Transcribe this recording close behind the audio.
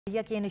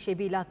دریا کے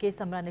نشیبی علاقے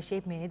سمرا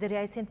نشیب میں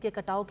دریائے سندھ کے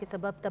کٹاؤ کے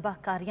سبب تباہ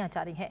کاریاں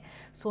جاری ہیں۔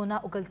 سونا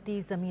اگلتی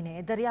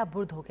زمینیں دریا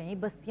برد ہو گئیں،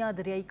 بستیاں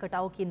دریائی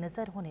کٹاؤ کی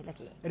نظر ہونے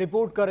لگیں۔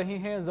 رپورٹ کر رہے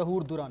ہیں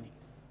ظہور دورانی۔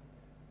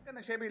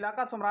 نشیبی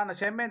علاقہ سمرا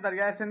نشیب میں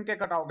دریائے سندھ کے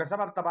کٹاؤ کے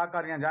سبب تباہ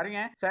کاریاں جاری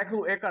ہیں۔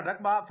 سینکڑوں ایکڑ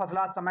رقبہ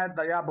فصلات سمیت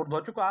دریا برد ہو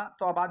چکا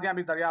تو آبادیاں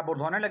بھی دریا برد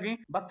ہونے لگیں۔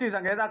 بستی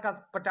زنگیزہ کا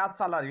 50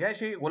 سالہ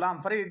رہائشی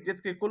غلام فرید،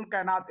 جس کی کل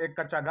کائنات ایک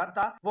کچا گھر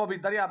تھا، وہ بھی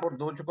دریا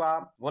برد ہو چکا۔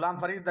 غلام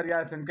فرید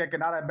دریائے سندھ کے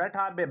کنارے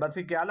بیٹھا بے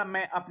بسی کے عالم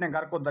میں اپنے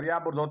گھر کو دریا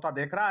برد ہوتا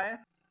دیکھ رہا ہے۔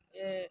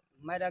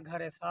 میرا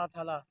گھر ہے 7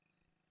 حالہ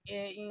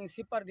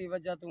سپر دی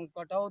وجہ تو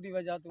کٹاؤ دی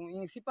وجہ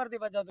تو سپر دی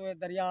وجہ تو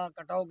دریا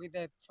کٹاؤ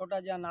کیتے چھوٹا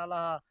جہا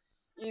نالا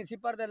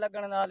سپر دے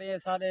لگن نال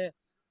سارے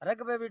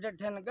رقبے بھی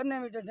ڈٹھن گنے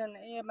بھی ڈٹھن۔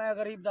 میں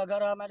غریب دا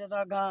گھر میرے تو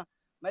اگاں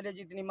میرے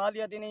جتنی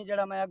مالیت ہی نہیں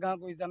جڑا میں اگاں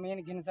کوئی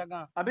زمین گھن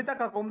سکاں۔ ابھی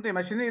تک حکومتی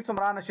مشینری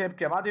سمرا نشیب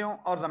کی آبادیوں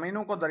اور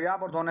زمینوں کو دریا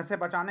برد ہونے سے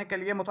بچانے کے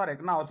لیے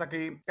متحرک نہ ہو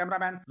سکی۔ کیمرہ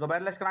مین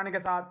زبیر لشکرانی کے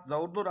ساتھ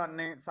ظہور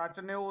دورانی، سچ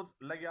نیوز،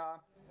 لیا۔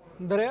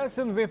 دریائے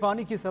سندھ میں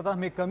پانی کی سطح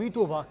میں کمی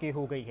تو واقع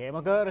ہو گئی ہے،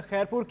 مگر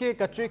خیرپور کے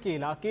کچے کے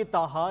علاقے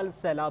تاحال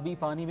سیلابی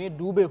پانی میں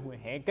ڈوبے ہوئے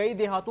ہیں۔ کئی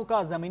دیہاتوں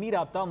کا زمینی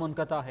رابطہ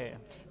منقطع ہے۔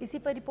 اسی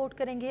پر رپورٹ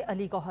کریں گے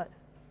علی گوہر۔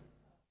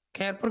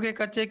 خیرپور کے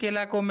کچے کے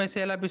علاقوں میں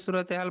سیلابی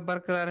صورتحال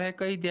برقرار ہے۔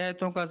 کئی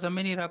دیہاتوں کا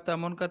زمینی رابطہ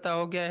منقطع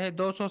ہو گیا ہے۔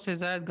 200 سے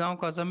زائد گاؤں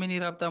کا زمینی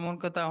رابطہ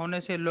منقطع ہونے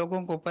سے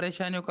لوگوں کو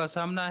پریشانیوں کا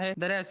سامنا ہے۔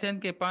 دریائے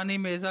سندھ کے پانی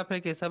میں اضافے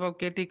کے سبب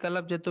کیٹی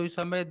کلب جتوئی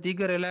سمیت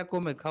دیگر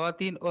علاقوں میں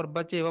خواتین اور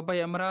بچے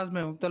وبائی امراض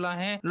میں مبتلا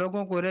ہیں۔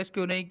 لوگوں کو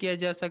ریسکیو نہیں کیا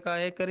جا سکا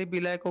ہے۔ قریبی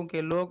علاقوں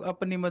کے لوگ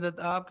اپنی مدد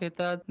آپ کے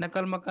تحت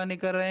نقل مکانی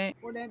کر رہے ہیں۔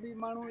 انہیں بھی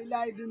مانو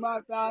الہی بیمار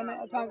پیا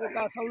اساں کو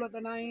کا سہولت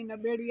نہیں،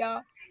 نہ بیڑیا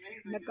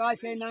نہ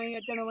کاش نہیں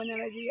اچن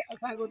ونجن جی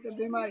اساں کو تو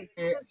بیماری۔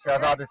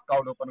 Shahzad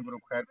scout open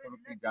group Khairpur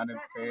کی جانب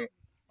سے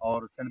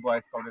اور سندھ بوائے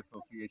اسکاؤٹ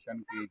ایسوسی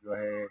ایشن کی جو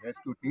ہے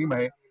ریسکیو ٹیم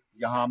ہے،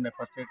 یہاں ہم نے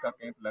فرسٹ ایڈ کا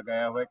کیمپ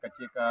لگایا ہوا ہے۔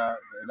 کچے کا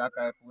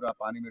علاقہ ہے پورا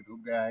پانی میں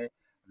ڈوب گیا ہے،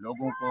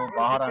 لوگوں کو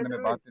باہر آنے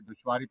میں بہت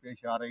دشواری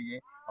پیش آ رہی ہے۔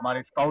 ہمارے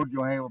اسکاؤٹ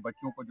جو ہیں وہ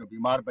بچوں کو، جو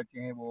بیمار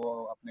بچے ہیں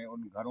وہ اپنے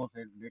ان گھروں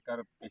سے لے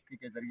کر کشتی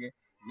کے ذریعے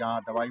یہاں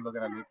دوائی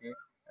وغیرہ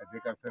لے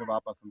کر پھر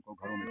واپس ان کو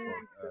گھروں میں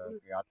چھوڑ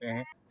کے آتے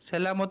ہیں۔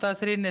 سیلاب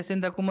متاثرین نے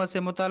سندھ حکومت سے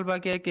مطالبہ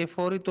کیا کہ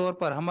فوری طور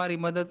پر ہماری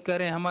مدد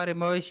کریں۔ ہمارے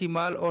مویشی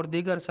مال اور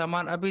دیگر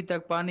سامان ابھی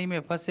تک پانی میں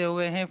پھنسے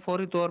ہوئے ہیں۔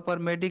 فوری طور پر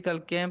میڈیکل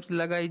کیمپس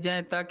لگائی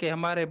جائیں تاکہ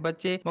ہمارے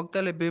بچے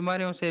مختلف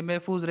بیماریوں سے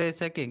محفوظ رہ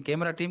سکیں۔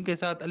 کیمرہ ٹیم کے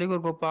ساتھ علی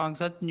گڑھ گوپانگ،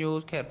 سچ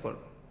نیوز، خیرپور۔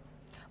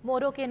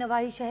 مورو کے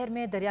نواحی شہر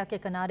میں دریا کے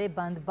کنارے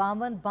بند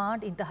 52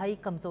 بانڈ انتہائی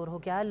کمزور ہو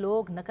گیا۔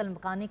 لوگ نقل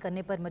مکانی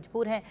کرنے پر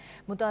مجبور ہیں۔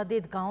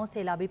 متعدد گاؤں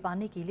سیلابی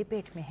پانی کی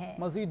لپیٹ میں ہیں۔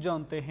 مزید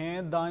جانتے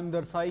ہیں دائم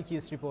درسائی کی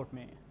اس رپورٹ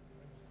میں۔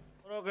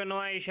 مورو کے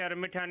نواحی شہر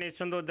مٹھانی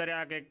سندھو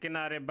دریا کے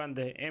کنارے بند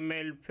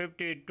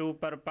ML52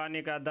 پر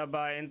پانی کا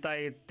دباؤ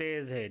انتہائی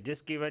تیز ہے،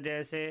 جس کی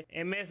وجہ سے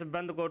MS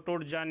بند کو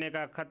ٹوٹ جانے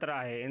کا خطرہ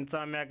ہے۔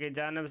 انتظامیہ کی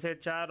جانب سے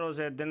 4 روز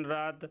سے دن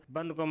رات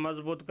بند کو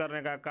مضبوط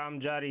کرنے کا کام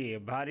جاری ہے۔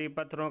 بھاری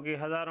پتھروں کی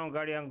ہزاروں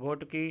گاڑیاں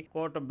گھوٹکی،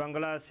 کوٹ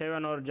بنگلہ،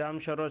 سیون اور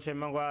جامشوروں سے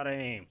منگوا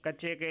رہے ہیں۔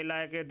 کچے کے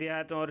علاقے،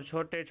 دیہاتوں اور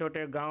چھوٹے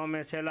چھوٹے گاؤں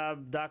میں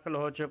سیلاب داخل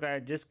ہو چکا ہے،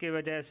 جس کی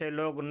وجہ سے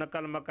لوگ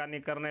نقل مکانی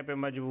کرنے پہ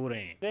مجبور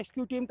ہیں۔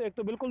 ریسکیو ٹیم تو ایک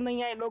تو بالکل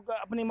نہیں ہے، لوگ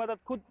اپنی مدد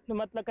خود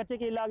مطلب کچے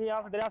کے علاقے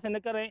یہاں سے دریا سے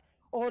نکل رہے ہیں،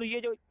 اور یہ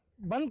جو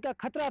بند کا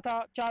خطرہ تھا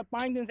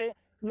 4-5 دن سے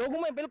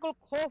لوگوں میں بالکل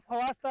خوف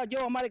حواس تھا۔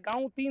 جو ہمارے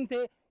گاؤں 3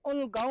 تھے ان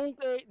گاؤں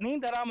کے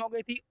نیند حرام ہو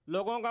گئی تھی۔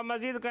 لوگوں کا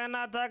مزید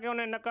کہنا تھا کہ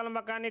انہیں نقل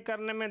مکانی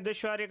کرنے میں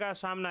دشواری کا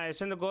سامنا ہے۔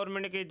 سندھ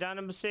گورنمنٹ کی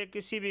جانب سے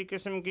کسی بھی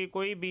قسم کی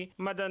کوئی بھی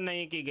مدد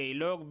نہیں کی گئی۔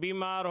 لوگ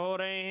بیمار ہو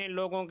رہے ہیں،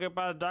 لوگوں کے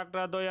پاس ڈاکٹر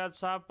ادویات،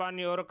 صاف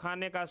پانی اور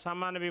کھانے کا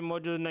سامان بھی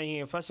موجود نہیں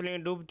ہے۔ فصلیں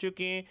ڈوب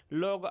چکی ہیں،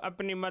 لوگ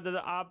اپنی مدد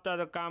آپ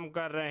تک کام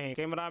کر رہے ہیں۔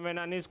 کیمرہ مین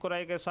انیس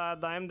قرائی کے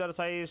ساتھ دائم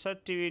درسائی،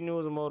 سچ T V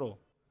news, Moro.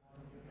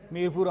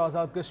 Mirpur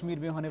Azad Kashmir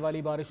میں ہونے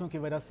والی بارشوں کی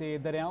وجہ سے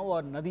دریاؤں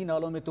اور ندی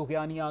نالوں میں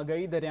طغیانی آ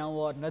گئی۔ دریاؤں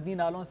اور ندی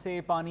نالوں سے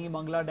پانی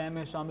منگلا ڈیم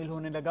میں شامل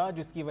ہونے لگا،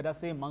 جس کی وجہ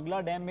سے منگلا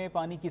ڈیم میں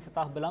پانی کی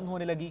سطح بلند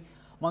ہونے لگی۔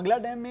 منگلا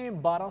ڈیم میں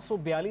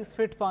 1242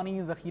 فٹ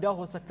پانی ذخیرہ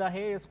ہو سکتا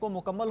ہے، اس کو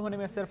مکمل ہونے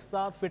میں صرف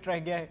 7 فٹ رہ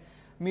گیا ہے۔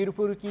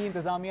 میرپور کی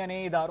انتظامیہ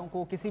نے اداروں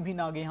کو کسی بھی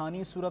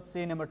ناگہانی صورت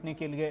سے نمٹنے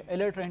کے لیے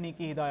الرٹ رہنے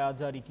کی ہدایات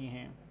جاری کی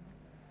ہیں۔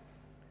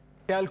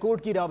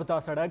 سیالکوٹ کی رابطہ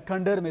سڑک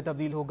کھنڈر میں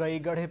تبدیل ہو گئی،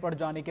 گڑھے پڑ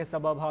جانے کے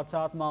سبب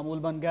حادثات معمول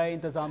بن گئے۔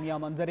 انتظامیہ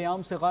منظر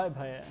عام سے غائب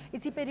ہے۔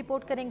 اسی پہ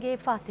رپورٹ کریں گے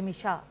فاطمی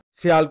شاہ۔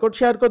 سیالکوٹ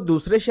شہر کو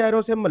دوسرے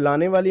شہروں سے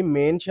ملانے والی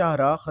مین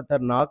شاہراہ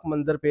خطرناک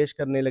منظر پیش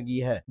کرنے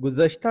لگی ہے۔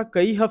 گزشتہ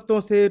کئی ہفتوں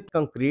سے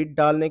کنکریٹ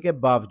ڈالنے کے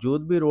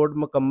باوجود بھی روڈ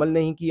مکمل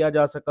نہیں کیا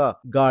جا سکا۔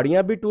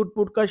 گاڑیاں بھی ٹوٹ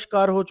پھوٹ کا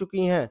شکار ہو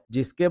چکی ہیں،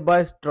 جس کے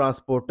باعث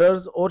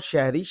ٹرانسپورٹرز اور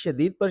شہری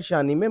شدید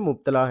پریشانی میں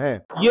مبتلا ہیں۔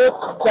 یہ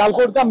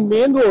سیالکوٹ کا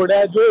مین روڈ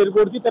ہے جو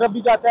ایئرپورٹ کی طرف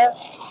بھی جاتا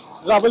ہے۔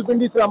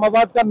 راولپنڈی اسلام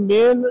آباد کا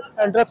مین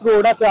انٹرس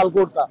روڈ ہے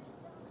سیالکوٹ کا،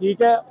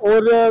 ٹھیک ہے،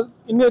 اور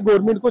انہیں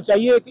گورنمنٹ کو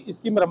چاہیے کہ اس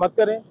کی مرمت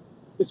کریں،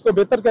 اس کو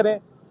بہتر کریں۔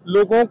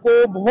 لوگوں کو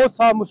بہت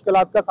سا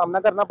مشکلات کا سامنا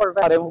کرنا پڑ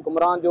رہا ہے۔ ہمارے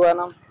حکمران جو ہے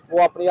نا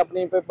وہ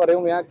اپنی پہ پڑے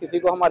ہوئے ہیں، کسی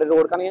کو ہمارے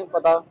روڈ کا نہیں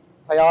پتا،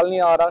 خیال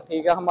نہیں آ رہا،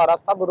 ٹھیک ہے۔ ہمارا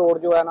سب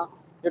روڈ جو ہے نا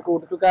یہ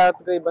ٹوٹ چکا ہے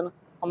تقریباً۔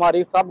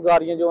 ہماری سب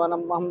گاڑیاں جو ہے نا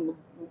ہم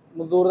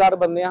मजदूरदार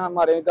बंदे हैं,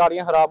 हमारे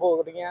गाड़ियां खराब हो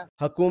रही हैं।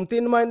 हुकूमती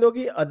नुमाइंदों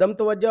की अदम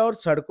तवज्जो और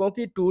सड़कों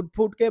की टूट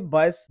फूट के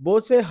बायस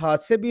बहुत से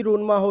हादसे भी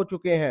रूनमा हो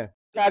चुके हैं।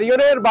 शहरियों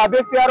ने अरबाब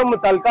इख्तियार और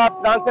मुतल्लिका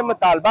अफसरान से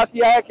मुतालबा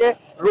किया है कि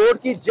रोड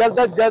की जल्द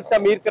अज जल्द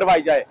तमीर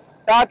करवाई जाए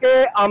ताकि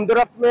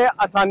आमदोरफ्त में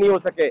आसानी हो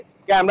सके।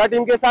 कैमरा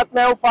टीम के साथ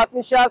मैं हूं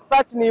फातिमा शाह,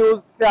 सच न्यूज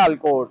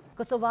सियालकोट।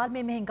 कसोवाल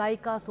में महंगाई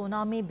का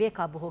सुनामी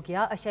बेकाबू हो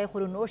गया, अशिया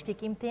खुर्नोश की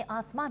कीमतें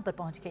आसमान पर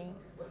पहुंच गईं।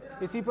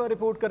 इसी पर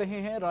रिपोर्ट कर रहे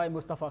हैं राय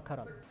मुस्तफ़ा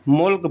खरम।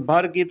 मुल्क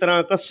भर की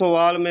तरह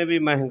कसोवाल में भी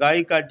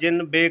महंगाई का जिन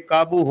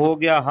बेकाबू हो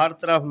गया। हर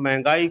तरफ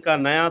महंगाई का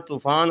नया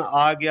तूफान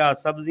आ गया।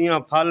 सब्जियां,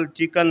 फल,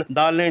 चिकन,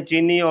 दालें,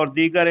 चीनी और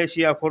दीगर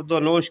एशिया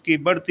खुर्दोनोश की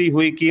बढ़ती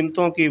हुई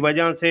कीमतों की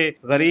वजह से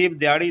गरीब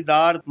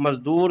दिहाड़ीदार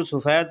मजदूर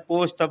सफेद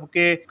पोश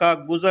तबके का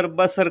गुजर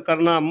बसर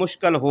करना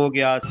मुश्किल हो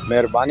गया।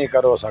 मेहरबानी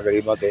करो असां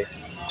गरीबां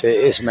ते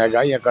इस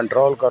महंगाई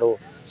कंट्रोल करो।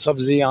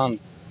 सब्जियां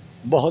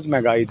बहुत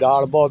महंगाई,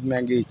 दाल बहुत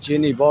महंगी,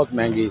 चीनी बहुत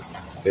महंगी,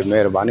 तो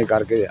मेहरबानी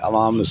करके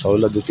आवाम को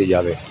सहूलत दी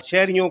जाए।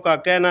 शहरियों का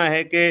कहना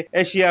है कि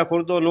एशिया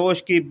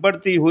खुर्दोनोश की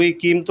बढ़ती हुई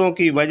कीमतों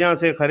की वजह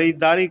से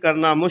खरीदारी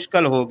करना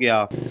मुश्किल हो गया।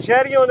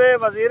 शहरियों ने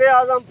वजीर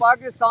आजम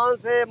पाकिस्तान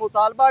से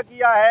मुतालबा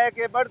किया है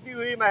कि बढ़ती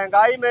हुई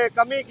महंगाई में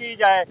कमी की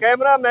जाए।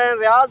 कैमरामैन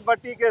रियाज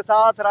भट्टी के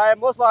साथ राय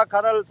मुस्तफ़ा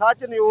खरल,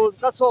 सच न्यूज,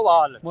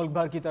 कसोवाल। मुल्क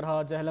भर की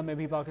तरह जहलम में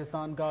भी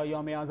पाकिस्तान का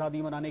यौम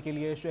आज़ादी मनाने के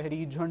लिए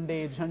शहरी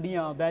झंडे,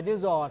 झंडियाँ,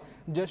 बैजेस और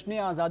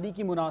जश्न आज़ादी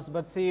की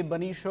मुनासबत से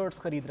बनी शर्ट्स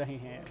खरीद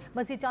रहे हैं।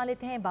 मज़ीद जान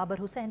लेते हैं बाबर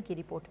हुसैन की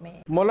रिपोर्ट में।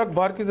 मुल्क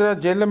भर की तरह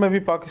जेल में भी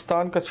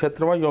पाकिस्तान का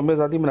 76वां यौम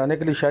आज़ादी मनाने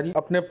के लिए शहरी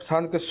अपने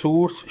पसंद के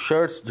सूट्स,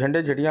 शर्ट्स,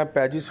 झंडे, झड़ियाँ,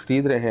 पैजेस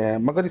खरीद रहे हैं,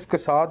 मगर इसके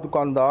साथ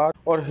दुकानदार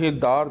और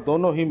खरीदार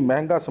दोनों ही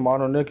महंगा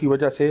सामान होने की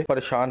वजह से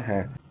परेशान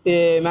हैं।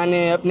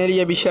 मैंने अपने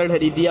लिए भी शर्ट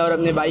खरीदी है और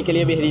अपने भाई के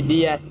लिए भी खरीदी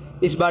है।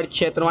 इस बार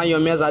 76वां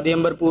यौम आज़ादी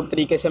हम भरपूर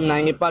तरीके से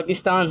मनाएंगे।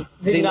 पाकिस्तान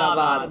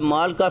जिंदाबाद।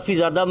 माल काफ़ी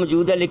ज़्यादा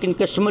मौजूद है, लेकिन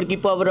कस्टमर की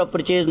पावर ऑफ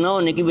परचेज न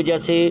होने की वजह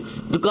से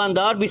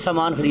दुकानदार भी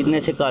सामान खरीदने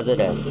से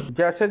काज़र है।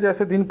 जैसे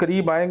जैसे दिन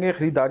करीब आएंगे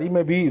खरीदारी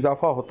में भी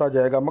इजाफा होता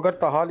जाएगा, मगर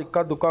ताहाल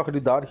इक्का दुक्का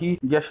खरीदार ही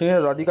जश्न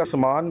आज़ादी का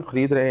सामान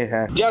खरीद रहे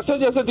हैं। जैसे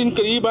जैसे दिन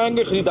करीब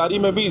आएंगे खरीदारी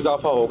में भी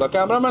इजाफा होगा।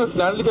 कैमरामैन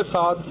सनैन के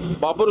साथ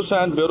बाबर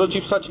हुसैन, ब्यूरो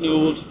चीफ, सच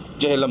न्यूज,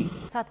 जहलम।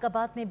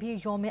 सादकाबाद में भी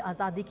यौम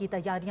आज़ादी की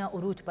तैयारियां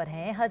उरूज पर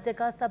हैं। हर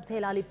जगह सब्ज़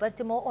हिलाली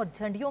परचमों और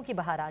झंडियों की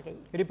बहार आ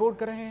गई। रिपोर्ट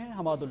कर रहे हैं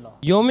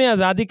हमादुल्लाह। यौम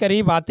आज़ादी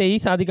करीब आते ही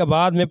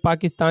सादकाबाद में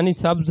पाकिस्तानी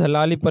सब्ज़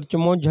हिलाली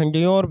परचमों,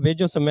 झंडियों और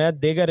बेजों समेत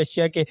दीगर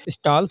अशिया के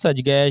स्टॉल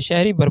सज गए।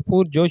 शहरी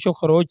भरपूर जोश व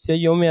खरोश से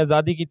यौम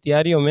आज़ादी की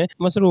तैयारियों में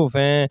मसरूफ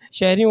हैं।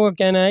 शहरियों का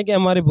कहना है कि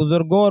हमारे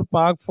बुजुर्गों और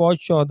पाक फौज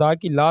शहदा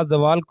की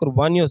लाजवाल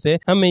कुर्बानियों से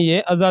हमें ये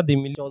आज़ादी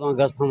मिली। 14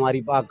 अगस्त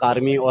हमारी पाक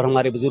आर्मी और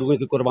हमारे बुजुर्गों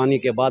की कुर्बानी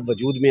के बाद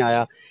वजूद में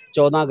आया।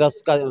 14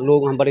 अगस्त का लोग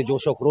हम बड़े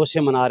जोश व खरोश से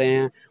मना रहे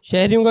हैं।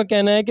 शहरियों का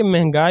कहना है कि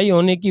महंगाई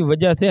होने की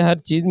वजह से हर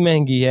चीज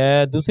महंगी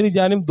है। दूसरी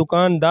जानिब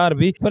दुकानदार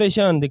भी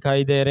परेशान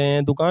दिखाई दे रहे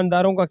हैं।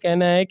 दुकानदारों का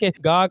कहना है कि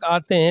गाहक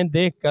आते हैं,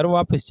 देख कर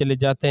वापस चले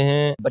जाते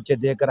हैं। बच्चे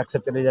देख कर अक्सर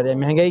चले जाते हैं।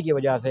 महंगाई की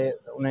वजह से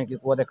उन्हें की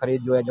कुव्वत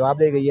खरीद जो है जवाब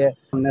दे गई है।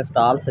 हमने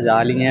स्टॉल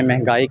सजा लिए हैं।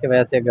 महंगाई की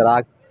वजह से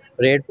ग्राहक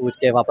रेट पूछ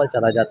के वापस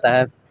चला जाता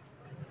है।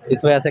 इस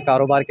वजह से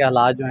कारोबार के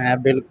हालात जो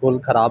हैं बिल्कुल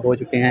ख़राब हो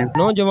चुके हैं।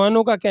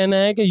 नौजवानों का कहना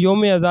है कि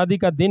यौम आज़ादी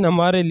का दिन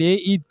हमारे लिए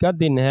ईद का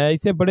दिन है।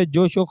 इसे बड़े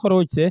जोश व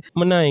खरोश से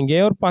मनाएंगे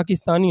और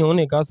पाकिस्तानी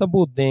होने का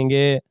सबूत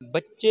देंगे।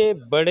 बच्चे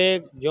बड़े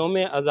यौम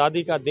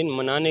आज़ादी का दिन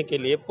मनाने के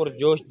लिए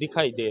पुरजोश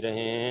दिखाई दे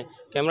रहे हैं।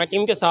 कैमरा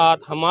टीम के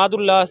साथ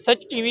हमादुल्लाह,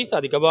 सच टीवी,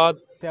 सादिकाबाद।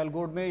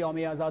 सियालकोट में यौम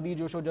आज़ादी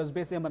जोशो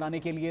जज्बे से मनाने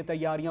के लिए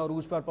तैयारियां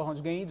उरूज पर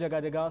पहुंच गईं। जगह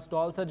जगह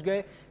स्टॉल सज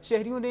गए।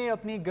 शहरियों ने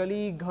अपनी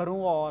गली,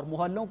 घरों और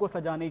मोहल्लों को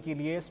सजाने के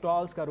लिए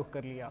स्टॉल्स का रुख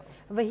कर लिया।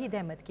 वहीद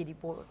अहमद की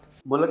रिपोर्ट।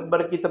 मुल्क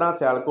भर की तरह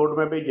सियालकोट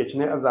में भी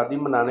जश्न आज़ादी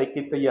मनाने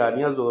की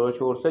तैयारियां जोरों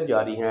शोर से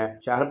जारी हैं।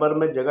 शहर भर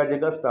में जगह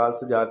जगह स्टॉल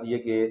सजा दिए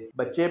गए।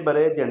 बच्चे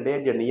बड़े झंडे,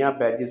 झंडियां,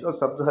 बैजेस और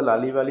सब्ज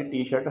हलाली वाली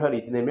टी शर्ट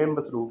खरीदने में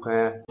मसरूफ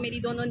हैं। मेरी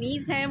दोनों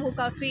नीज हैं, वो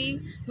काफ़ी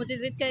मुझे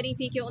जिद कर रही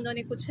थी कि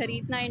उन्होंने कुछ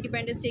खरीदना है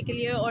इंडिपेंडेंस डे के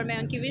लिए, और मैं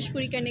उनकी विश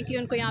पूरी करने के लिए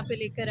उनको यहाँ पे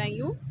लेकर आई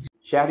हूँ।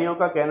 शहरियों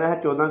का कहना है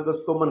 14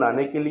 अगस्त को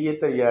मनाने के लिए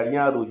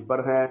तैयारियां अरूज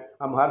पर हैं।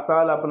 हम हर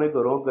साल अपने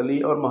घरों, गली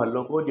और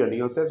मोहल्लों को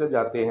झंडियों से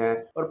सजाते हैं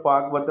और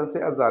पाक वतन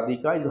से आज़ादी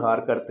का इजहार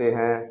करते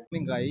हैं।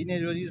 महंगाई ने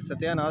जो जी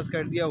सत्यानाश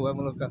कर दिया हुआ है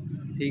मुल्क का,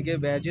 ठीक है,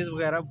 बैजेस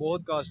वगैरह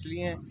बहुत कॉस्टली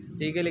हैं,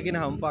 ठीक है, लेकिन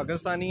हम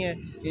पाकिस्तानी हैं,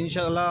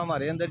 इंशाल्लाह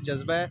हमारे अंदर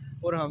जज्बा है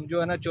और हम जो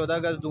है ना 14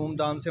 अगस्त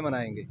धूमधाम से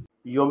मनाएंगे।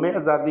 यौम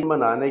आज़ादी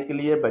मनाने के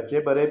लिए बच्चे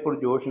बड़े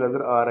पुरजोश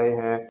नजर आ रहे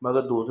हैं,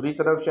 मगर दूसरी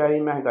तरफ शहरी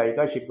महंगाई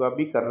का शिकवा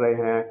भी कर रहे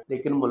हैं,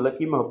 लेकिन मुल्क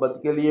की मोहब्बत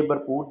के लिए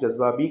भरपूर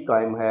जज्बा भी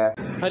कायम है।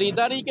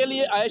 खरीदारी के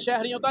लिए आए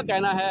शहरियों का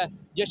कहना है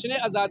जश्न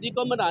आज़ादी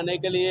को मनाने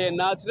के लिए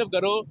न सिर्फ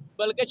घरों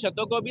बल्कि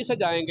छतों को भी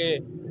सजाएंगे।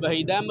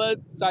 وحید احمد،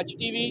 سچ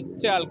ٹی وی،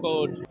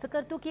 سیالکوٹ۔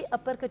 سکردو کی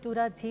اپر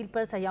کچورا جھیل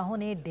پر سیاحوں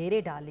نے ڈیرے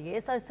ڈالے۔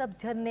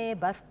 سرسبز جھرنے،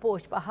 برف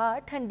پوش پہاڑ،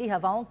 ٹھنڈی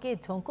ہواؤں کے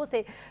جھونکوں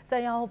سے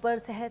سیاحوں پر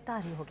سحر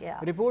طاری ہو گیا۔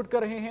 رپورٹ کر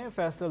رہے ہیں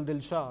فیصل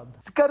دلشاد۔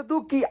 سکردو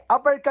کی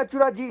اپر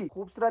کچورا جھیل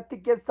خوبصورتی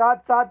کے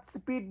ساتھ ساتھ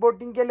سپیڈ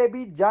بوٹنگ کے لیے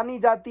بھی جانی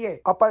جاتی ہے۔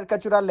 اپر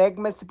کچورا لیک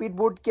میں سپیڈ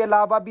بوٹ کے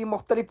علاوہ بھی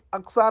مختلف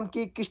اقسام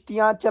کی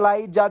کشتیاں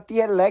چلائی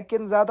جاتی ہے،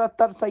 لیکن زیادہ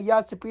تر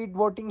سیاح سپیڈ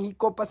بوٹنگ ہی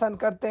کو پسند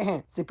کرتے ہیں۔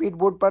 سپیڈ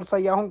بوٹ پر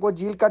سیاحوں کو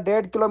جھیل کا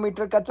 1.5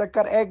 کلومیٹر کا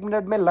چکر 1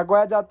 منٹ میں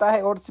لگوایا جاتا ہے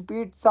اور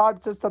سپیڈ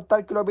 60 سے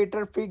 70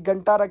 کلومیٹر فی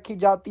گھنٹہ رکھی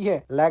جاتی ہے،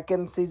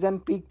 لیکن سیزن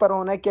پیک پر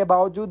ہونے کے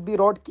باوجود بھی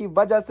روڈ کی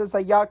وجہ سے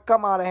سیاح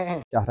کم آ رہے ہیں۔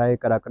 شاہراہ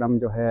قراقرم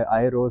جو ہے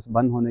آئے روز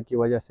بند ہونے کی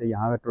وجہ سے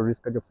یہاں کا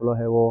ٹورسٹ کا جو فلو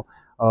ہے وہ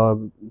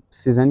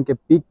سیزن کے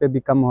پیک پہ بھی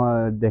کم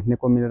دیکھنے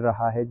کو مل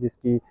رہا ہے، جس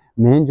کی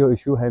مین جو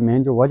ایشو ہے،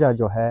 مین جو وجہ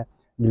جو ہے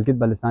گلگت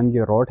بلتستان کی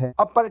روڈ ہے۔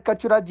 اپر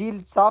کچورا جھیل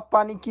صاف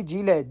پانی کی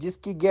جھیل ہے جس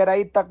کی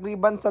گہرائی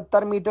تقریباً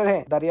 70 میٹر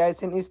ہے۔ دریائے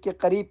سندھ اس کے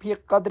قریب ہی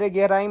قدرے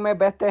گہرائی میں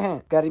بہتے ہیں۔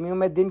 گرمیوں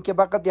میں دن کے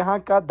وقت یہاں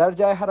کا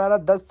درجہ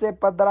حرارت 10 سے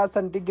 15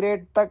 سینٹی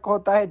گریڈ تک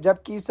ہوتا ہے،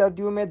 جبکہ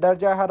سردیوں میں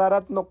درجہ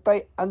حرارت نقطۂ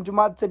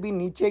انجماد سے بھی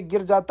نیچے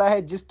گر جاتا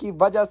ہے، جس کی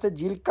وجہ سے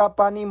جھیل کا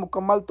پانی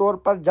مکمل طور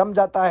پر جم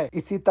جاتا ہے۔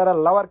 اسی طرح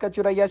لور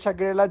کچورا یا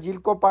شگریلا جھیل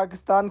کو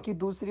پاکستان کی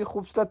دوسری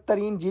خوبصورت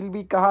ترین جھیل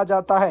بھی کہا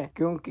جاتا ہے،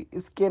 کیونکہ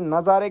اس کے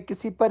نظارے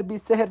کسی پر بھی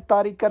سحر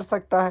طاری کر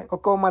سکتا ہے۔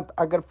 حکومت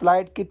اگر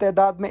فلائٹ کی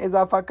تعداد میں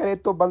اضافہ کرے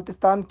تو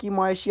بلتستان کی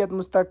معیشت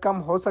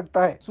مستحکم ہو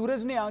سکتا ہے۔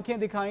 سورج نے آنکھیں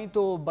دکھائیں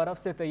تو برف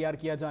سے تیار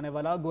کیا جانے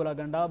والا گولا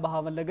گنڈا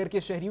بہاول نگر کے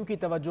شہریوں کی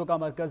توجہ کا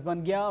مرکز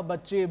بن گیا۔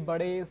 بچے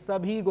بڑے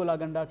سبھی گولا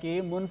گنڈا کے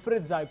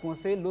منفرد ذائقوں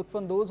سے لطف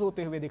اندوز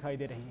ہوتے ہوئے دکھائی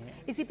دے رہے ہیں۔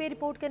 اسی پہ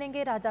رپورٹ کریں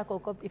گے راجہ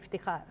کوکب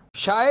افتخار۔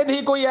 شاید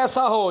ہی کوئی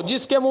ایسا ہو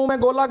جس کے منہ میں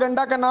گولا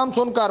گنڈا کا نام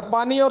سن کر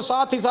پانی اور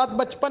ساتھ ہی ساتھ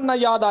بچپن نہ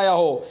یاد آیا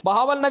ہو۔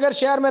 بہاول نگر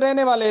شہر میں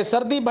رہنے والے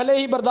سردی بھلے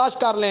ہی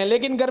برداشت کر لیں،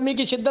 لیکن گرمی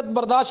کی شدت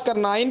برداشت کرنا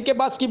ان کے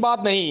بس کی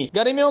بات نہیں۔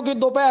 گرمیوں کی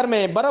دوپہر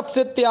میں برف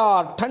سے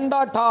تیار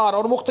ٹھنڈا ٹھار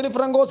اور مختلف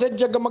رنگوں سے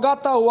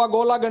جگمگاتا ہوا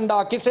گولا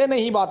گنڈا کسے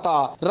نہیں باتا۔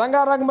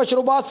 رنگا رنگ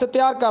مشروبات سے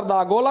تیار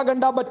کردہ گولا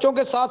گنڈا بچوں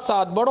کے ساتھ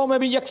ساتھ بڑوں میں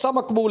بھی یکساں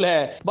مقبول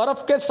ہے۔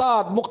 برف کے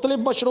ساتھ مختلف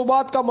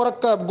مشروبات کا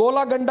مرکب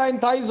گولا گنڈا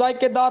انتہائی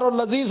ذائقے دار اور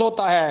لذیذ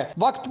ہوتا ہے۔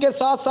 وقت کے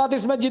ساتھ ساتھ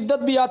اس میں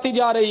جدت بھی آتی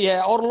جا رہی ہے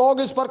اور لوگ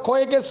اس پر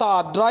کھوئے کے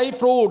ساتھ ڈرائی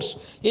فروٹس،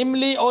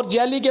 املی اور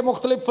جیلی کے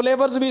مختلف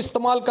فلیورز بھی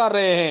استعمال کر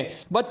رہے ہیں۔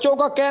 بچوں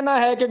کا کہنا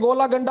ہے کہ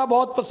گولا گنڈا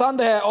بہت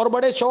پسند ہے اور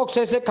بڑے شوق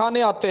سے اسے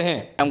کھانے آتے ہیں۔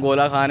 ہم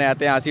گولا کھانے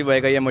آتے ہیں، آصف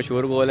بھائی کا یہ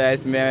مشہور گولا ہے،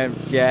 اس میں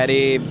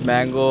کیری،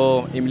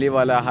 مینگو، املی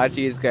والا ہر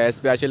چیز کا ہے،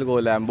 اسپیشل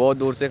گولا ہے۔ ہم بہت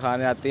دور سے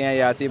کھانے آتے ہیں،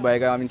 یہ آصف بھائی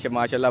کا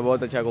ماشاءاللہ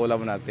بہت اچھا گولا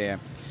بناتے ہیں،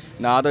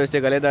 نہ تو اس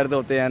سے گلے درد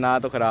ہوتے ہیں نہ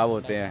تو خراب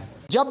ہوتے ہیں۔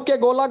 جبکہ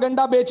گولا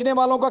گنڈا بیچنے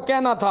والوں کا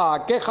کہنا تھا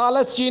کہ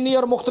خالص چینی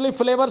اور مختلف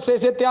فلیور سے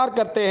اسے تیار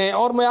کرتے ہیں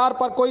اور معیار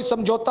پر کوئی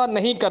سمجھوتا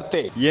نہیں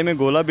کرتے۔ یہ میں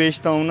گولا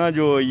بیچتا ہوں نا،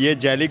 جو یہ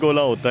جیلی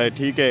گولا ہوتا ہے،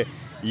 ٹھیک ہے،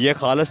 یہ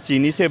خالص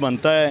چینی سے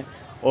بنتا ہے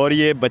اور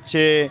یہ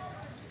بچے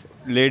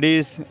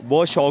لیڈیز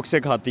بہت شوق سے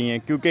کھاتی ہیں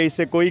کیونکہ اس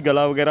سے کوئی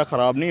گلا وغیرہ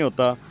خراب نہیں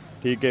ہوتا،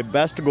 ٹھیک ہے،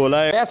 بیسٹ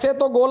گولا ہے۔ ویسے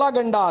تو گولا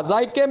گنڈا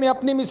ذائقے میں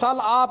اپنی مثال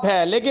آپ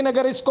ہے، لیکن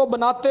اگر اس کو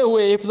بناتے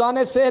ہوئے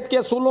حفظان صحت کے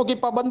اصولوں کی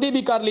پابندی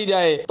بھی کر لی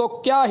جائے تو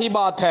کیا ہی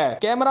بات ہے۔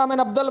 کیمرہ مین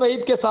عبد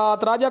الوحید کے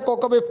ساتھ راجہ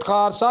کوکب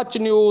افتخار، سچ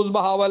نیوز،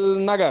 بہاول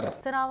نگر۔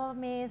 سناوا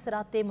میں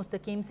صراط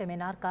مستقیم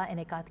سیمینار کا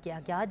انعقاد کیا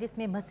گیا جس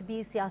میں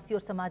مذہبی، سیاسی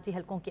اور سماجی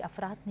حلقوں کے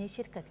افراد نے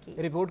شرکت کی۔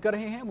 رپورٹ کر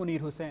رہے ہیں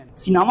منیر حسین۔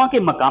 سناوا کے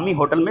مقامی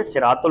ہوٹل میں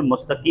صراط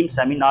المستقیم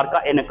سیمینار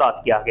کا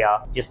انعقاد کیا گیا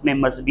جس میں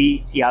مذہبی،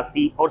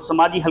 سیاسی اور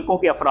سماجی حلقوں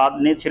کے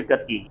افراد نے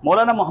شرکت کی۔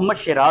 مولانا محمد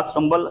شیراز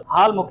سنبل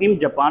حال مقیم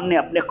جاپان نے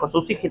اپنے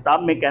خصوصی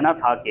خطاب میں کہنا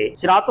تھا کہ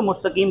صراط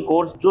مستقیم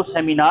کورس جو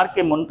سیمینار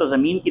کے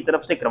منتظمین کی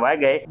طرف سے کروائے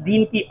گئے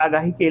دین کی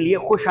آگاہی کے لیے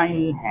خوش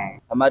آئند ہیں۔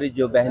 ہماری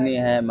جو بہنیں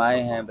ہیں،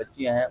 مائیں ہیں،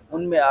 بچیاں ہیں،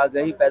 ان میں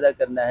آگاہی پیدا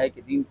کرنا ہے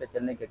کہ دین پہ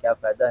چلنے کا کیا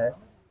فائدہ ہے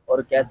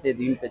اور کیسے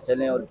دین پہ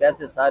چلیں اور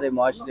کیسے سارے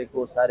معاشرے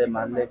کو، سارے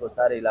محلے کو،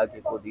 سارے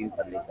علاقے کو دین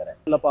پر لے کر آئیں۔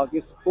 اللہ پاک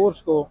اس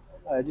کورس کو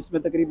جس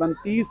میں تقریباً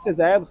 30 سے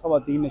زائد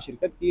خواتین نے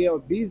شرکت کی ہے اور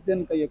 20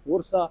 دن کا یہ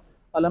کورس تھا،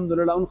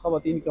 الحمدللہ ان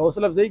خواتین کی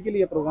حوصلہ افزائی کے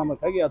لیے پروگرام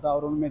رکھا گیا تھا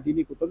اور ان میں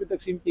دینی کتب بھی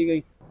تقسیم کی گئی۔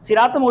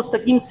 صراط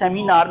مستقیم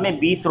سیمینار میں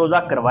 20 روزہ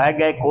کروائے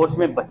گئے کورس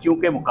میں بچیوں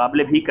کے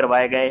مقابلے بھی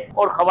کروائے گئے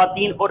اور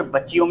خواتین اور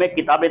بچیوں میں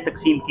کتابیں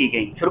تقسیم کی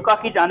گئیں۔ شرکا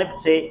کی جانب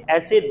سے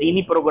ایسے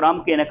دینی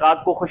پروگرام کے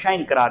انعقاد کو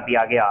خوشائند قرار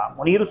دیا گیا۔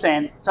 منیر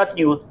حسین، سچ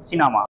نیوز،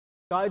 سناما۔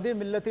 قائد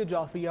ملت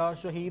جعفریہ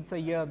شہید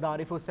سید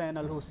عارف حسین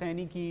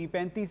الحسینی کی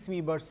 35ویں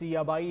برسی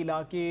آبائی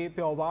علاقے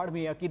پیوواڑ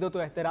میں عقیدت و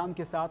احترام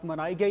کے ساتھ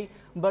منائی گئی۔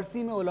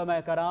 برسی میں علماء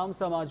کرام،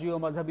 سماجی و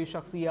مذہبی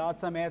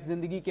شخصیات سمیت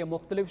زندگی کے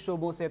مختلف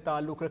شعبوں سے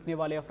تعلق رکھنے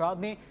والے افراد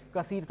نے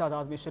کثیر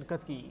تعداد میں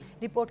شرکت کی۔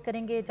 رپورٹ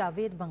کریں گے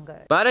جاوید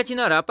بنگر۔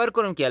 بارچنا راپر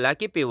کرم کے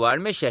علاقے پیوواڑ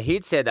میں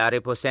شہید سید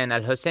عارف حسین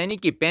الحسینی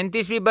کی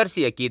 35ویں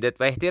برسی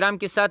عقیدت و احترام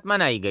کے ساتھ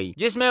منائی گئی،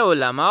 جس میں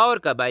علماء اور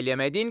قبائلی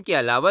امیدین کے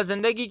علاوہ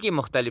زندگی کے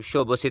مختلف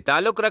شعبوں سے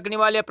تعلق رکھنے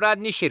والے افراد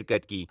نے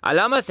شرکت کی۔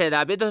 علامہ سید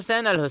عابد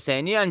حسین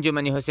الحسینی،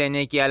 انجمن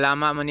حسینیہ کی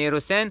علامہ منیر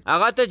حسین،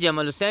 آغا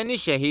جمل حسینی،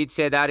 شہید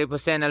سید عارف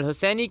حسین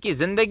الحسینی کی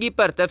زندگی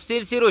پر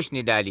تفصیل سے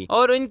روشنی ڈالی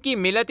اور ان کی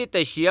ملت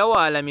تشیع و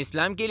عالم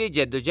اسلام کے لیے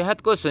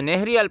جدوجہد کو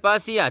سنہری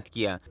الفاظ سے یاد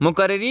کیا۔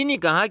 مقررین نے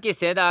کہا کہ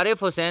سید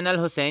عارف حسین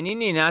الحسینی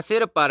نے نہ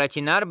صرف پارا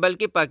چنار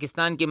بلکہ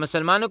پاکستان کے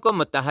مسلمانوں کو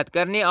متحد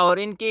کرنے اور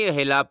ان کے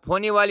خلاف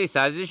ہونے والی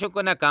سازشوں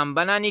کو ناکام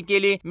بنانے کے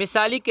لیے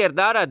مثالی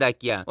کردار ادا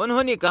کیا۔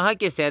 انہوں نے کہا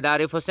کہ سید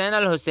عارف حسین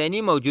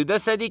الحسینی موجودہ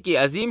صدی کی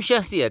عظیم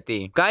شخصیت ہے۔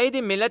 قائد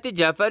ملت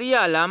جعفریہ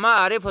علامہ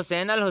عارف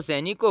حسین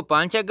الحسینی کو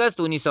 5 اگست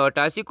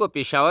 1988 کو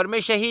پشاور میں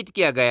شہید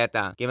کیا گیا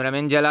تھا۔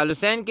 کیمرامین جلال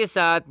حسین کے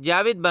ساتھ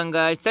جاوید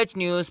بنگاج، سچ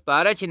نیوز،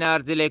 پارا چنار،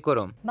 ضلع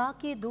کرم۔ ماں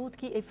کی دودھ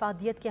کی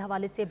افادیت کے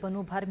حوالے سے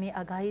بنو بھر میں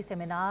آگاہی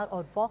سیمینار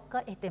اور واک کا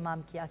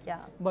اہتمام کیا گیا۔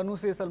 بنو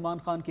سے سلمان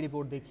خان کی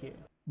رپورٹ دیکھیے۔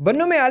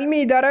 بنو میں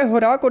عالمی ادارہ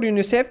خوراک اور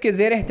یونیسیف کے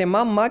زیر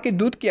اہتمام ماں کے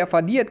دودھ کی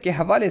افادیت کے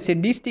حوالے سے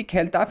ڈسٹرکٹ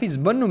ہیلتھ آفس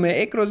بنو میں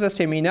ایک روزہ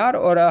سیمینار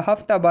اور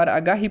ہفتہ بار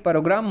آگاہی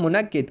پروگرام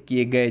منعقد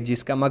کیے گئے،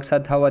 جس کا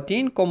مقصد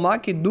خواتین کو ماں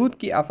کے دودھ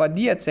کی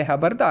افادیت سے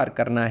خبردار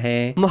کرنا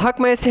ہے۔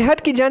 محکمہ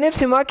صحت کی جانب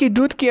سے ماں کی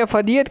دودھ کی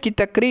افادیت کی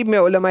تقریب میں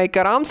علماء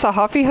کرام،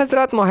 صحافی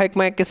حضرات،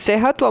 محکمہ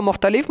صحت و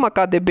مختلف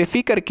مکاتب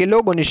فکر کے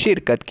لوگوں نے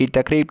شرکت کی۔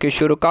 تقریب کے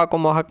شرکاء کو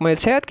محکمہ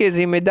صحت کے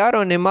ذمہ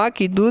داروں نے ماں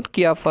کی دودھ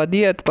کی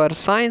افادیت پر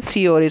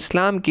سائنسی اور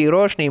اسلام کی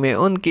روشنی میں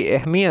ان کی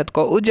اہمیت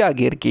کو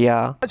اجاگر کیا۔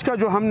 آج کا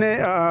جو ہم نے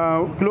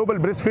گلوبل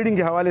بریسٹ فیڈنگ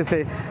کے حوالے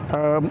سے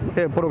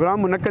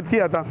پروگرام منعقد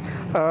کیا تھا،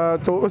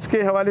 تو اس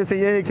کے حوالے سے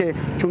یہ ہے کہ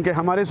چونکہ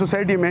ہمارے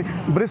سوسائٹی میں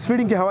بریسٹ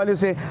فیڈنگ کے حوالے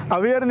سے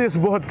اویئرنیس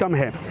بہت کم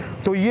ہے،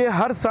 تو یہ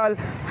ہر سال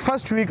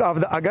فرسٹ ویک آف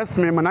اگست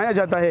میں منایا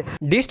جاتا ہے۔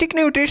 ڈسٹرکٹ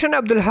نیوٹریشن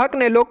عبدالحق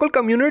نے لوکل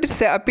کمیونٹی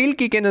سے اپیل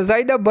کی کہ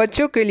نوزائیدہ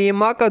بچوں کے لیے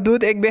ماں کا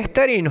دودھ ایک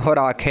بہترین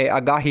خوراک ہے۔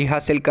 آگاہی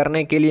حاصل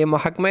کرنے کے لیے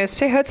محکمہ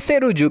صحت سے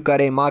رجوع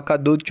کریں۔ ماں کا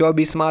دودھ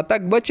 24 ماہ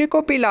تک بچے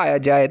کو پلایا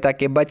جائے تاکہ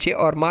بچے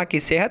اور ماں کی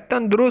صحت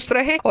تندرست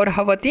رہے اور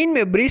خواتین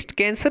میں بریسٹ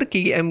کینسر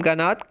کی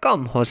امکانات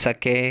کم ہو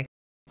سکے۔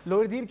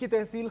 لوئر دیر کی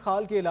تحصیل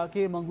خال کے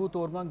علاقے منگو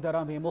تورمنگ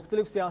درہ میں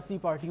مختلف سیاسی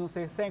پارٹیوں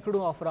سے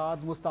سینکڑوں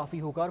افراد مستعفی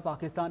ہو کر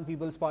پاکستان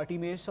پیپلز پارٹی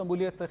میں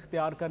شمولیت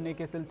اختیار کرنے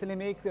کے سلسلے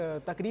میں ایک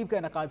تقریب کا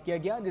انعقاد کیا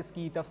گیا، جس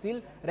کی تفصیل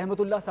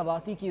رحمت اللہ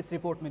سواتی کی اس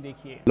رپورٹ میں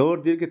دیکھیے۔ لوئر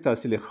دیر کے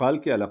تحصیل خال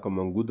کے علاقہ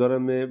منگو درہ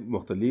میں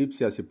مختلف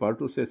سیاسی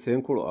پارٹیوں سے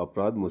سینکڑوں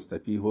افراد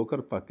مستعفی ہو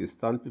کر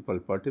پاکستان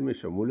پیپلز پارٹی میں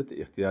شمولیت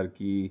اختیار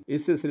کی۔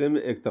 اس سلسلے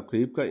میں ایک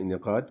تقریب کا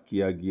انعقاد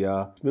کیا گیا،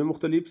 اس میں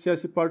مختلف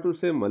سیاسی پارٹیوں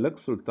سے ملک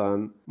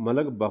سلطان،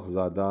 ملک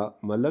بخزادہ،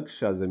 ملک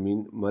شاہ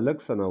زمین،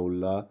 ملک ثناء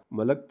اللہ،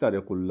 ملک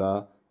طارق اللہ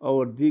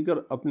اور دیگر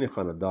اپنے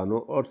خاندانوں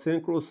اور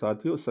سینکڑوں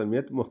ساتھیوں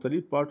سمیت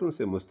مختلف پارٹیوں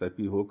سے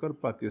مستعفی ہو کر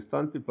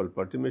پاکستان پیپل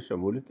پارٹی میں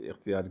شمولیت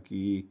اختیار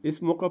کی۔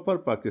 اس موقع پر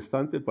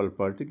پاکستان پیپل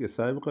پارٹی کے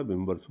سابقہ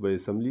ممبر صوبائی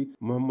اسمبلی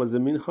محمد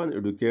زمین خان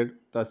ایڈوکیٹ،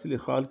 تحصیل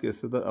خال کے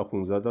صدر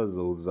اخونزادہ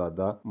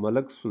ظہورزادہ،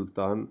 ملک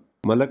سلطان،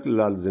 ملک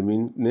لال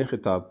زمین نے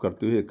خطاب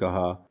کرتے ہوئے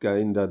کہا کہ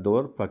آئندہ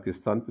دور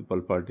پاکستان پیپل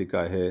پارٹی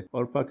کا ہے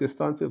اور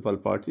پاکستان پیپل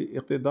پارٹی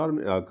اقتدار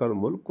میں آ کر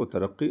ملک کو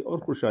ترقی اور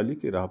خوشحالی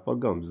کی راہ پر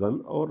گامزن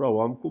اور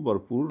عوام کو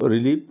بھرپور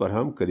ریلیف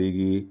فراہم کرے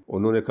گی۔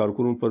 انہوں نے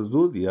کارکنوں پر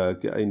زور دیا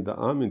کہ آئندہ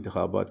عام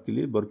انتخابات کے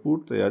لیے بھرپور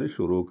تیاری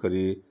شروع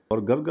کرے اور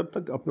گھر گھر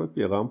تک اپنا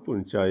پیغام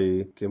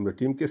پہنچائے۔ کیمرہ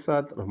ٹیم کے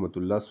ساتھ رحمت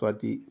اللہ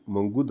سواتی،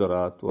 منگو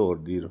درہ، لوئر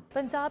دیر۔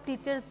 پنجاب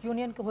ٹیچرز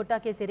یونین کوہٹا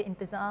کے زیر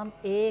انتظام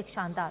ایک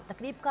شاندار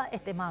تقریب کا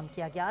اہتمام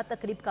کیا گیا۔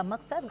 تقریب کا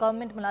مقصد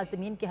گورنمنٹ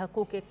ملازمین کے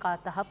حقوق کا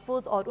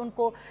تحفظ اور ان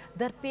کو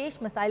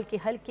درپیش مسائل کے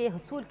حل کے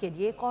حصول کے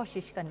لیے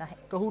کوشش کرنا ہے۔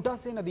 کوہٹا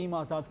سے ندیم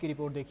آزاد کی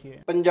رپورٹ دیکھیے۔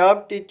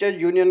 پنجاب ٹیچر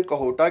یونین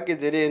کوہٹا کے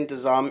زیر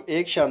انتظام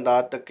ایک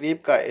شاندار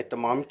تقریب کا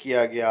اہتمام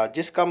کیا گیا،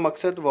 جس کا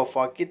مقصد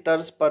وفاقی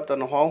طرز پر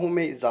تنخواہوں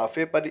میں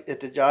اضافے پر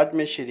احتجاج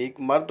میں شریک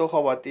مرد و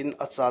خواتین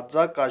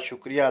اساتذہ کا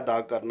شکریہ ادا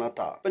کرنا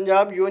تھا۔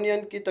 پنجاب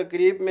یونین کی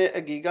تقریب میں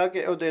اگیگا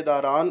کے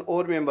عہدیداران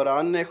اور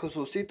ممبران نے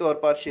خصوصی طور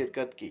پر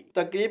شرکت کی۔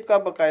 تقریب کا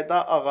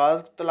باقاعدہ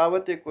آغاز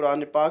تلاوت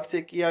قرآن پاک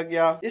سے کیا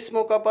گیا۔ اس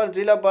موقع پر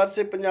ضلع بھر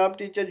سے پنجاب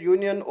ٹیچر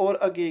یونین اور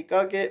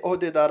اگیگا کے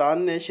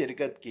عہدیداران نے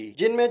شرکت کی،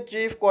 جن میں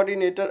چیف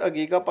کوارڈینیٹر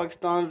اگیگا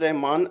پاکستان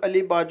رحمان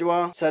علی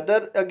باجوہ،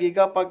 صدر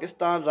اگیگا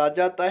پاکستان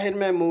راجہ طاہر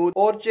محمود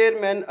اور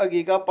چیئرمین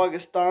اگیگا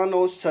پاکستان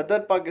اور صدر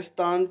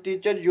پاکستان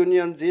ٹیچر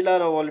یونین ضلع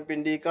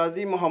راولپنڈی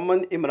قاضی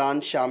محمد عمران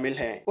شامل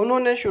ہیں۔ انہوں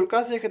نے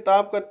شرکاء سے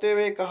خطاب کرتے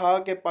ہوئے کہا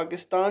کہ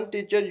پاکستان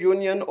ٹیچر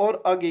یونین اور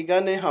اگیگا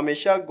نے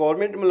ہمیشہ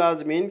گورنمنٹ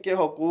ملازمین کے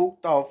حقوق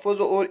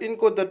تحفظ اور ان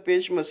کو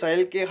درپیش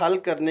مسائل کے حل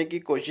کرنے کی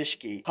کوشش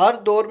کی۔ ہر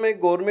دور میں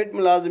گورنمنٹ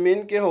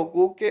ملازمین کے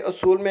حقوق کے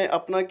اصول میں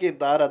اپنا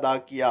کردار ادا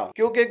کیا،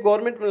 کیونکہ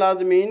گورنمنٹ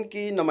ملازمین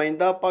کی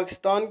نمائندہ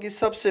پاکستان کی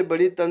سب سے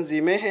بڑی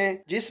تنظیمیں ہیں،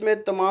 جس میں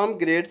تمام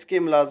گریڈز کے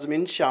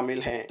ملازمین شامل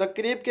ہیں۔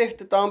 تقریب کے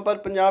اختتام پر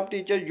پنجاب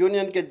ٹیچر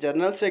یونین کے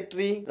جنرل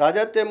سیکرٹری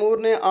راجہ تیمور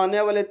نے آنے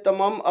والے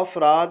تمام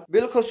افراد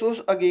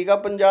بالخصوص عقیقہ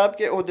پنجاب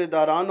کے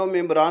عہدیداران اور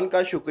ممبران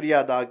کا شکریہ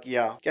ادا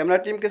کیا۔ کیمرہ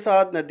ٹیم کے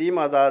ساتھ ندیم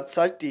آزاد،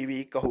 سچ ٹی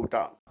وی،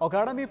 کہوٹہ۔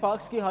 اوکاڑا میں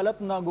پارکس کی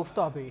حالت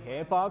ناگفتہ بھی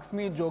ہے۔ پارکس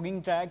میں جوگنگ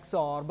ٹریکس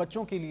اور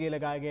بچوں کے لیے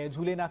لگائے گئے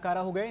جھولے ناکارہ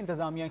ہو گئے۔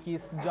 انتظامیہ کی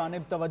اس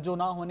جانب توجہ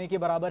نہ ہونے کے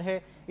برابر ہے۔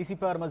 اسی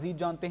پر مزید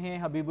جانتے ہیں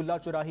حبیب اللہ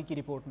چراہی کی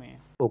رپورٹ میں۔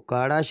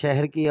 اوکاڑا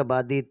شہر کی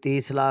آبادی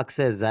 30 لاکھ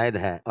سے زائد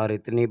ہے اور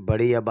اتنی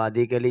بڑی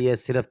آبادی کے لیے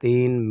صرف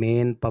 3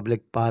 مین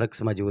پبلک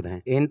پارکس موجود ہیں۔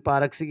 ان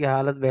پارکس کی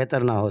حالت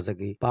بہتر نہ ہو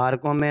سکی۔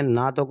 پارکوں میں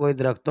نہ تو کوئی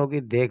درختوں کی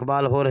دیکھ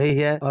بھال ہو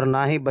رہی ہے اور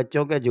نہ ہی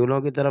بچوں کے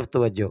جھولوں کی طرف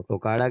توجہ۔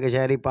 اوکاڑا کے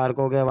شہری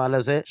پارکوں کے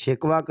حوالے سے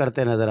شکوہ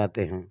کرتے نظر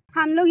آتے ہیں۔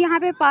 ہم لوگ یہاں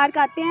پہ پارک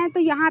آتے ہیں تو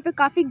یہاں پہ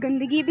کافی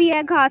گندگی بھی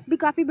ہے، گھاس بھی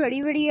کافی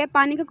بڑی بڑی ہے،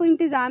 پانی کا کوئی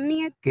انتظام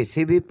نہیں ہے۔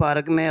 کسی بھی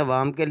پارک میں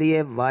عوام کے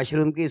لیے واش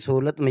روم کی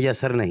سہولت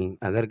میسر نہیں۔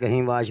 اگر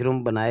کہیں واش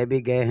روم بنائے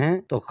بھی گئے ہیں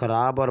تو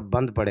خراب اور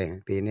بند پڑے ہیں۔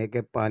 پینے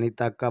کے پانی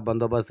تک کا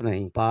بندوبست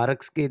نہیں۔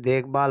 پارکس کی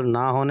دیکھ بھال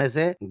نہ ہونے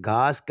سے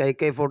گھاس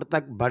کئی فٹ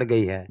تک بڑھ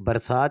گئی ہے۔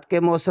 برسات کے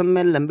موسم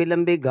میں لمبی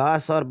لمبی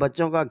گھاس اور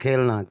بچوں کا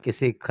کھیلنا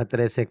کسی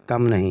خطرے سے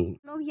کم نہیں۔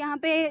 لوگ یہاں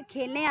پہ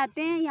کھیلنے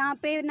آتے ہیں، یہاں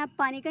پہ نہ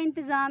پانی کا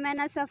انتظام ہے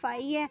نہ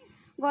صفائی ہے۔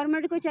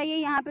 گورنمنٹ کو چاہیے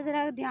یہاں پہ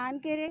ذرا دھیان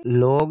کرے۔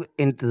 لوگ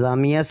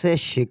انتظامیہ سے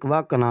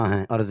شکوہ کناں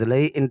ہیں اور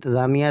ضلعی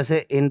انتظامیہ سے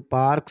ان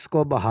پارکس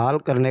کو بحال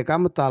کرنے کا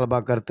مطالبہ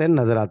کرتے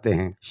نظر آتے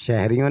ہیں۔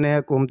 شہریوں نے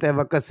حکومت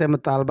وقت سے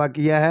مطالبہ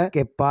کیا ہے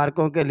کہ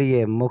پارکوں کے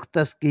لیے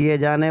مختص کیے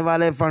جانے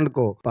والے فنڈ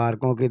کو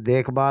پارکوں کی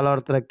دیکھ بھال اور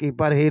ترقی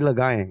پر ہی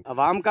لگائیں۔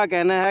 عوام کا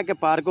کہنا ہے کہ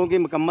پارکوں کی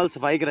مکمل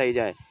صفائی کرائی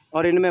جائے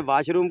اور ان میں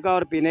واش روم کا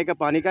اور پینے کا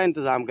پانی کا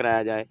انتظام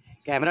کرایا جائے۔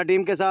 کیمرہ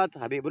ٹیم کے ساتھ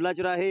حبیب اللہ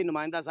چراہی،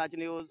 نمائندہ سچ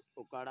نیوز،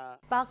 اوکاڑا۔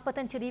 پاک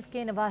پتن شریف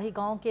کے نواحی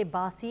گاؤں کے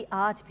باسی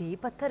آج بھی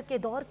پتھر کے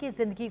دور کی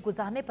زندگی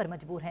گزارنے پر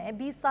مجبور ہیں۔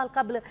 20 سال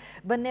قبل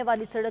بننے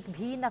والی سڑک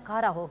بھی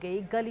ناکارہ ہو گئی،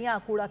 گلیاں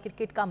کوڑا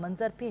کرکٹ کا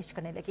منظر پیش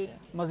کرنے لگی۔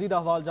 مزید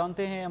احوال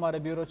جانتے ہیں ہمارے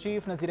بیورو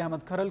چیف نذیر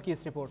احمد کھرل کی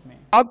اس رپورٹ میں۔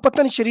 پاک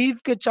پتن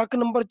شریف کے چک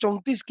نمبر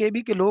 34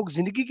 KB کے لوگ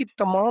زندگی کی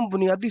تمام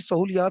بنیادی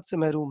سہولیات سے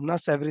محروم۔ نہ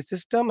سیوریج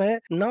سسٹم ہے،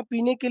 نہ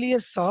پینے کے لیے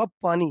صاف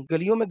پانی،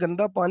 گلیوں میں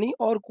گندا پانی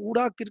اور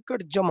کوڑا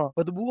کرکٹ جمع،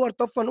 بدبو اور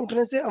تفن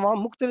اٹھنے سے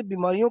عوام مختلف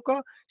بیماریوں کا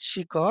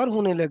شکار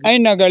ہونے لگے۔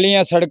 ਇਹਨਾਂ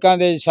ਗਲੀਆਂ ਸੜਕਾਂ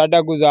ਦੇ ਸਾਡਾ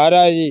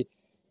ਗੁਜ਼ਾਰਾ ਹੈ ਜੀ,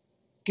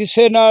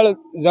 ਕਿਸੇ ਨਾਲ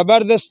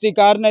ਜ਼ਬਰਦਸਤੀ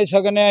ਕਰ ਨਹੀਂ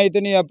ਸਕਨੇ ਆ।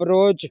 ਇਤਨੀ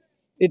ਅਪਰੋਚ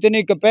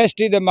ਇਤਨੀ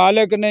ਕੈਪੈਸਿਟੀ ਦੇ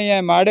ਮਾਲਕ ਨਹੀਂ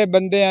ਹੈ, ਮਾੜੇ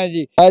ਬੰਦੇ ਆ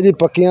ਜੀ। ਜੀ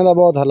ਪੱਕੀਆਂ ਦਾ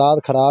ਬਹੁਤ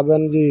ਹਾਲਾਤ ਖਰਾਬ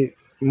ਹਨ ਜੀ।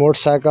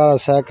 मोटरसाइकिल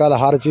साइकिल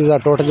हर चीज़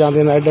टुट जाती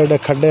हैं, एडे एडे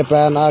खड्डे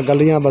पै ना,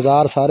 गलियां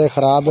बाजार सारे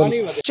खराब हैं।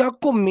 चक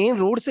को मेन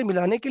रोड से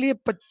मिलाने के लिए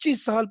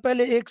 25 साल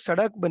पहले एक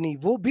सड़क बनी,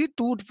 वो भी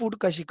टूट फूट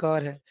का शिकार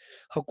है।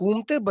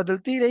 हुकूमतें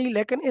बदलती रही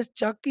लेकिन इस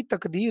चक की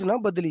तकदीर ना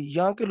बदली।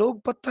 यहाँ के लोग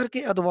पत्थर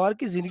के अदवार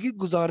की जिंदगी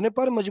गुजारने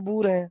पर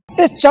मजबूर हैं।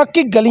 इस चक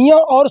की गलियां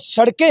और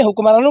सड़कें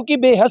हुक्मरानों की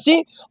बेहसी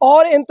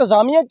और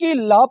इंतजामिया की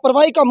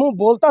लापरवाही का मुंह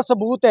बोलता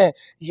सबूत है।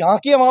 यहाँ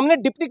की आवाम ने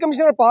डिप्टी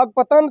कमिश्नर पाक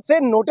पतन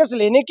से नोटिस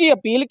लेने की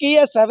अपील की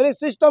है। सेवरेज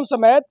सिस्टम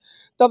समेत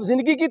तब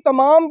जिंदगी की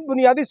तमाम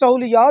बुनियादी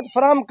सहूलियात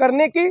फराहम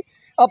करने की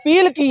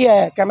अपील की है।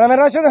 कैमरामैन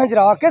राशिद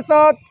हंजरा के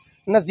साथ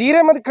नज़ीर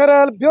अहमद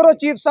खरल, ब्यूरो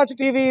चीफ सच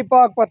टीवी,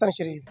 पाक पतन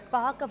शरीफ।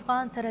 पाक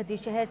अफगान सरहदी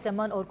शहर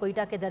चमन और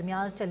कोयटा के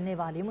दरमियान चलने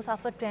वाली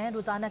मुसाफिर ट्रेन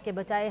रोज़ाना के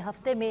बजाय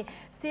हफ्ते में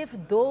सिर्फ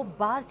 2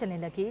 बार चलने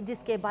लगी,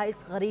 जिसके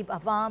बाइस गरीब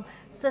अवाम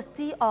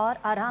सस्ती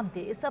और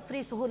आरामदेह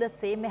सफरी सहूलत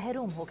से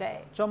महरूम हो गए।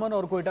 चमन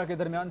और कोयटा के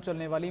दरमियान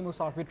चलने वाली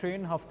मुसाफिर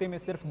ट्रेन हफ्ते में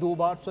सिर्फ 2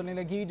 बार चलने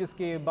लगी,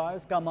 जिसके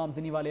बाइस कम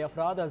आमदनी वाले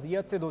अफराद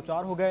अजियत से दो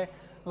चार हो गए।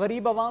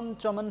 गरीब अवाम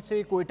चमन से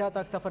कोयटा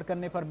तक सफ़र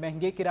करने पर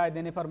महंगे किराए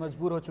देने पर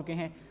मजबूर हो चुके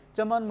हैं।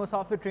 चमन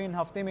मुसाफिर ट्रेन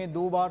हफ्ते में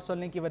 2 बार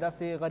चलने की वजह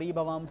से गरीब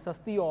अवाम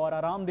सस्ती और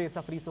आरामदेह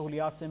सफरी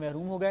सहूलियात से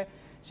महरूम हो गए।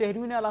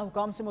 शहरियों ने आला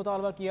हुकाम से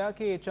मुतालबा किया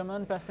कि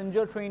चमन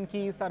पैसेंजर ट्रेन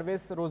की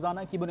सर्विस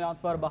रोज़ाना की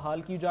बुनियाद पर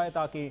बहाल की जाए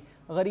ताकि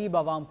गरीब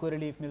अवाम को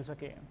रिलीफ मिल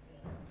सके।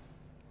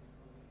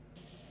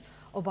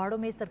 ओबाड़ों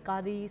में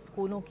सरकारी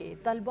स्कूलों के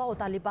तलबा और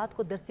तालिबात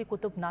को दरसी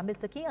कुतुब ना मिल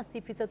सकी।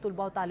 80%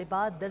 तलबा और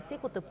तालिबात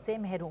दरसी कुतुब से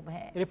महरूम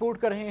हैं।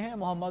 रिपोर्ट कर रहे हैं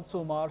मोहम्मद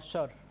सोमार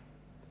शर।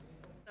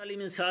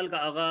 तालीमी साल का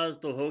आगाज़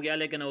तो हो गया,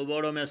 लेकिन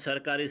ओबाड़ों में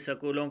सरकारी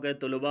स्कूलों के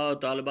तलबा और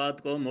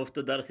तालिबात को मुफ्त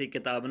दरसी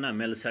किताब न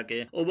मिल सके।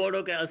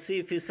 ओबाड़ों के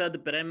 80%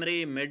 primary,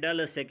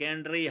 middle,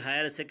 secondary,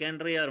 higher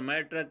secondary और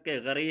मैट्रिक के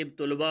गरीब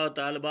तलबा और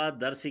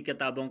तालिबात दरसी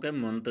किताबों के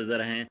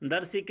मुंतजर हैं।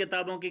 दरसी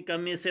किताबों की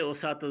कमी से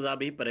उसातिज़ा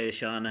भी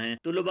परेशान हैं।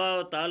 तलबा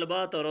और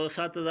तालिबात और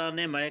उसातिज़ा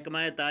ने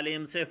महकमा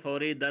तालीम से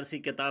फौरी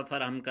दरसी किताब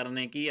फराहम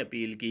करने की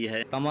अपील की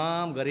है।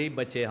 तमाम गरीब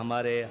बच्चे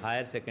हमारे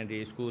हायर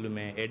सेकेंडरी स्कूल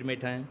में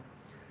एडमिट हैं,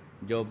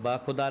 जो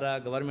बाखुदारा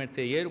गवर्नमेंट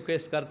से ये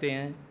रिक्वेस्ट करते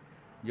हैं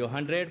जो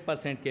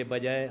 100% के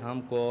बजाय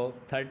हमको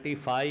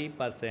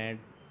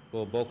 35%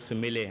 को बुक्स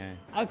मिले हैं।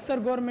 अक्सर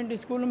गवर्नमेंट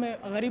स्कूल में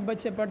गरीब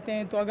बच्चे पढ़ते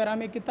हैं, तो अगर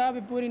हमें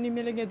किताबें पूरी नहीं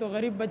मिलेंगी तो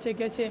गरीब बच्चे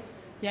कैसे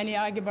यानी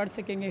आगे बढ़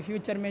सकेंगे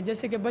फ्यूचर में।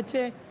 जैसे कि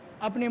बच्चे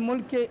अपने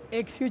मुल्क के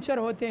एक फ्यूचर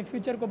होते हैं,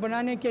 फ्यूचर को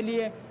बनाने के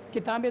लिए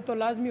किताबें तो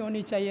लाजमी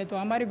होनी चाहिए। तो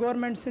हमारी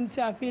गवर्नमेंट सिंध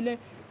से अपील है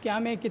कि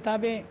हमें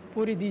किताबें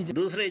पूरी दी जाए।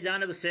 दूसरी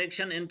जानब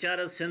section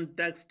incharge Sindh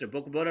text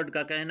book board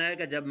का कहना है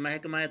कि जब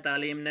महकमा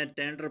तालीम ने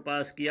टेंडर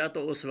पास किया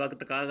तो उस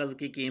वक्त कागज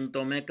की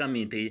कीमतों में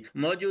कमी थी।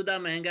 मौजूदा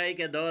महंगाई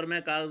के दौर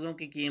में कागजों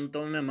की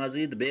कीमतों में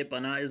मजीद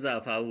बेपनाह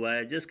इजाफा हुआ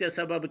है, जिसके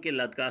सबब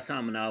किल्लत का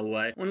सामना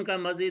हुआ है। उनका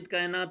मजीद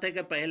कहना था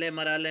कि पहले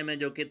मरहले में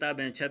जो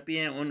किताबें छपी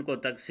हैं उनको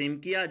तकसीम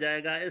किया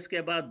जाएगा,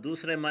 इसके बाद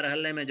दूसरे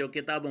मरहले में जो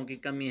किताबों की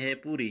कमी है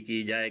पूरी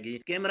की जाएगी।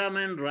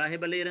 कैमरामैन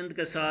राहिब अली रिंद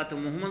के साथ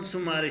मोहम्मद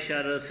सुमार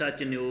शर,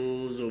 सच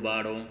न्यूज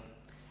उबाड़ो।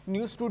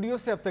 न्यूज़ स्टूडियो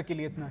से अब तक के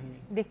लिए इतना ही।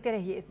 देखते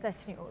रहिए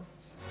सच न्यूज़।